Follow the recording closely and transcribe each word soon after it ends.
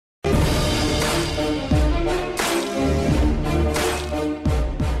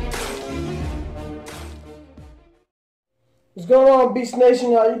What's going on, Beast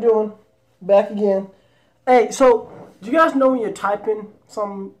Nation? How you doing? Back again. Hey, so do you guys know when you're typing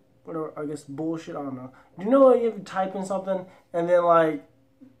some, whatever, I guess bullshit? I don't know. Do you know when you're typing something and then like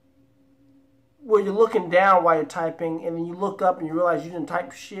where you're looking down while you're typing and then you look up and you realize you didn't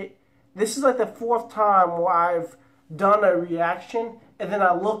type shit? This is like the 4th time where I've done a reaction and then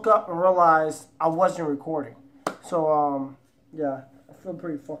I look up and realize I wasn't recording. So yeah, I feel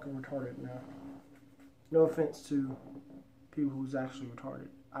pretty fucking retarded now. No offense to people who's actually retarded.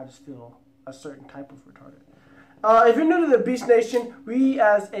 I just feel a certain type of retarded. If you're new to the Beast Nation, we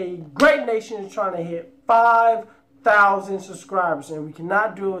as a great nation is trying to hit 5,000 subscribers, and we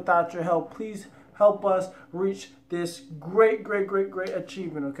cannot do it without your help. Please help us reach this great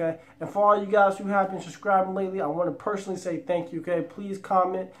achievement, okay? And for all you guys who have been subscribing lately, I want to personally say thank you, okay? Please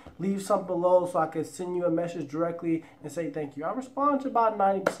comment, leave something below so I can send you a message directly and say thank you. I respond to about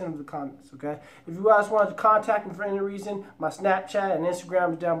 90% of the comments, okay? If you guys want to contact me for any reason, my Snapchat and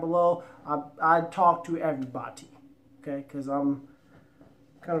Instagram is down below. I talk to everybody, okay? Because I'm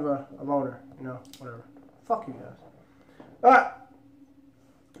kind of a loner, you know, whatever. Fuck you guys. Alright,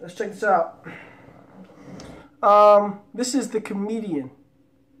 let's check this out. This is The Comedian.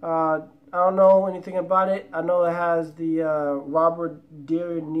 I don't know anything about it. I know it has the Robert De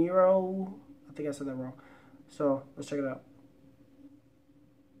Niro. I think I said that wrong. So let's check it out.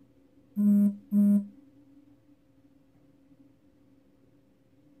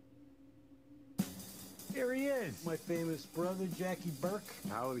 Here he is, my famous brother, Jackie Burke.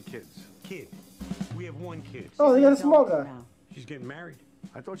 How are the kids? Kid. We have one kid. Oh, they got a small guy. She's getting married.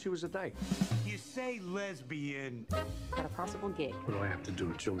 I thought she was a dyke. You say lesbian. Got a possible gig. What do I have to do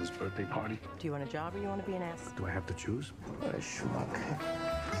at Julia's birthday party? Do you want a job or you want to be an ass? Do I have to choose? What a schmuck.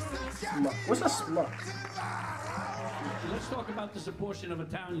 Schmuck. What's a schmuck? Let's talk about this abortion of a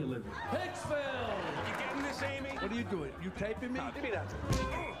town you live in. Hicksville! You getting this, Amy? What are you doing? You taping me? Give me that.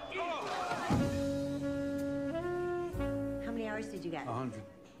 How many hours did you get? 100.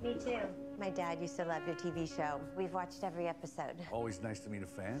 Me too. My dad used to love your TV show. We've watched every episode. Always nice to meet a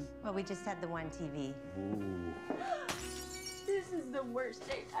fan. Well, we just had the one TV. Ooh. This is the worst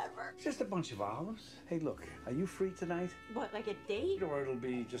date ever. Just a bunch of olives. Hey, look, are you free tonight? What, like a date? Or it'll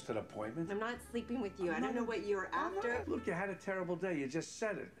be just an appointment? I'm not sleeping with you. I don't know what you're after. Look, you had a terrible day. You just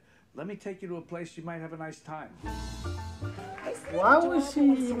said it. Let me take you to a place you might have a nice time. Why would she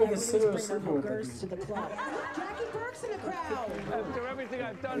even consider sleeping with her? Jackie Burke's in the crowd. After everything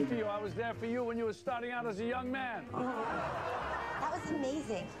I've done for you, I was there for you when you were starting out as a young man. That was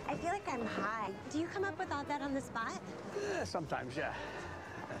amazing. I feel like I'm high. Do you come up with all that on the spot? Sometimes, yeah.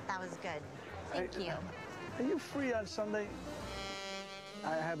 That was good. Thank you. Are you free on Sunday?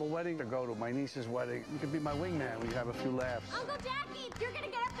 I have a wedding to go to, my niece's wedding. You can be my wingman. We have a few laughs. Uncle Jackie, you're gonna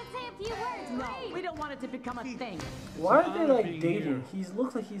get up and say a few words, No, we don't want it to become a thing. Why are they like dating? He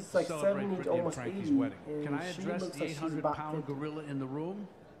looks like he's like 70 to almost 80. Wedding. And Can I she address looks the like she's about 800-pound 50. gorilla in the room?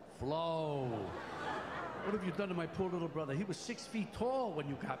 Flo. What have you done to my poor little brother? He was 6 feet tall when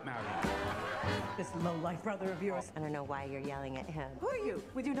you got married. This low-life brother of yours. I don't know why you're yelling at him. Who are you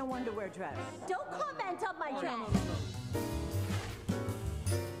with your no underwear dress? Don't comment on my dress.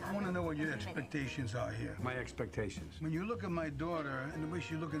 I want to know what your expectations are here. My expectations. When you look at my daughter and the way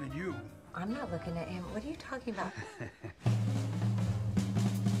she's looking at you, I'm not looking at him. What are you talking about?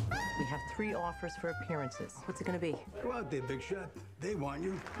 We have 3 offers for appearances. What's it going to be? go out there, big shot. They want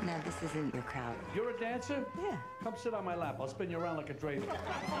you. No, this isn't your crowd. You're a dancer? Yeah. Come sit on my lap. I'll spin you around like a dragon.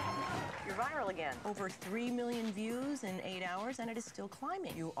 You're viral again. Over 3 million views in 8 hours, and it is still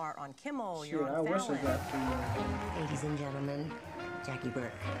climbing. You are on Kimmel. Shit, You're I on wish I Fallon. got 3 million. Ladies and gentlemen, Jackie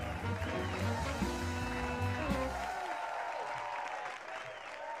Burke.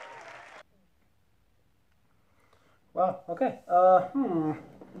 Wow, okay.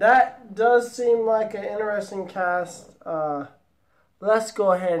 That does seem like an interesting cast. Let's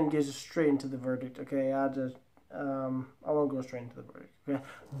go ahead and get straight into the verdict, okay? I want to go straight into the verdict, okay?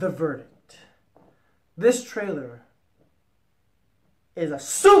 The verdict. This trailer is a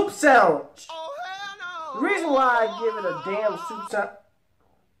soup sandwich. Oh, hell no! The reason why I give it a damn soup sandwich...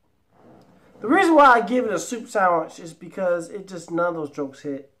 The reason why I give it a soup sandwich is because it just, none of those jokes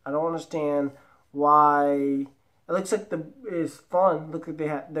hit. I don't understand why... It looks like it's fun. Look like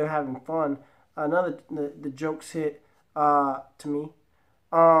they're having fun. The jokes hit to me.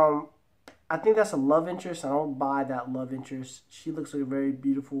 I think that's a love interest. I don't buy that love interest. She looks like a very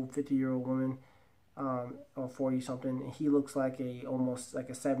beautiful 50-year-old woman, or 40-something, and he looks like almost like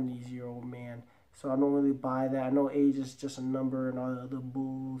a 70-year-old man. So I don't really buy that. I know age is just a number and all the other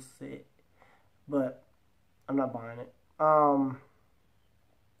bullshit, but I'm not buying it.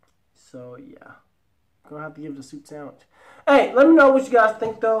 So yeah. Gonna have to give it a soup sandwich. Hey, let me know what you guys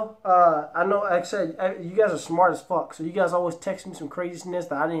think though. I know, like I said, you guys are smart as fuck, so you guys always text me some craziness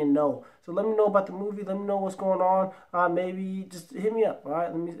that I didn't know. So let me know about the movie. Let me know what's going on. Maybe just hit me up. All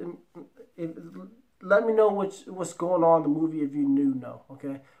right, let me know what's going on in the movie if you know.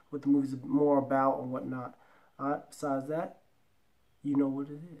 Okay, what the movie's more about and whatnot. All right. Besides that, you know what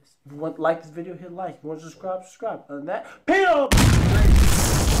it is. If you want to like this video, hit like. If you want to subscribe, subscribe. Other than that, PWBeast!